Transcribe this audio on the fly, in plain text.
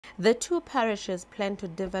The two parishes plan to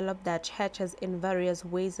develop their churches in various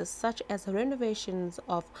ways, such as renovations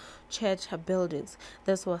of church buildings.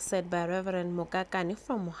 This was said by Reverend Mokakane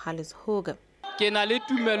from Mohale's. Ke na le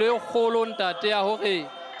tumelo e kgolo ntate ya hore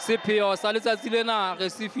sepheo sa letsatsi lena re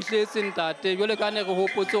se fihletse ntate jole ka ne re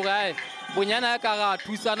hopotse hore ai bonyana ka ra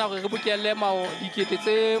thusana hore re bokelle dikete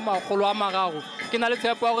tse makgolo a mararo ke na le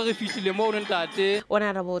tshepo ya hore re fihlile mo ntate.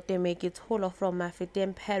 Honorable Temekitsholo from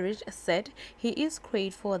Mafeteng Parish said he is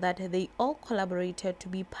grateful that they all collaborated to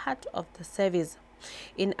be part of the service.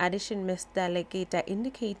 In addition, Mr. Leketa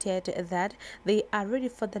indicated that they are ready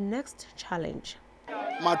for the next challenge.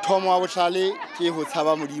 Mathomo a botlhale ke ho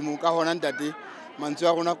tshaba modimo ka hona ntate mantswe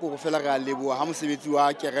a rona go fela ga leboa ha mosebetsi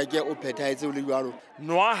wa kereke o phethaetse o le jwalo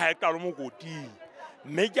noa ha e ka lo mokoting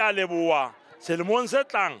mme ke a leboa selemong se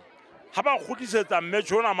tlang ha ba khutisetsa mme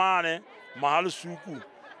jona mane Mohale's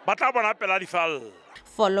ba tla bona pela difalla.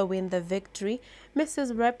 Following the victory,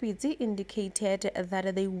 Mrs. Rapidzi indicated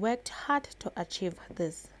that they worked hard to achieve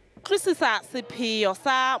this. Tlisisa sepheo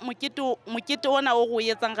sa mokete ona o go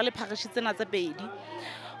etsang ga le parish tsena tse pedi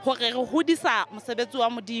hore re hodisa mosebetsi wa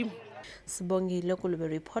modimo. Sibongile Kulube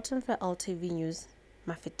reporting for LTV News,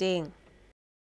 Mafeteng.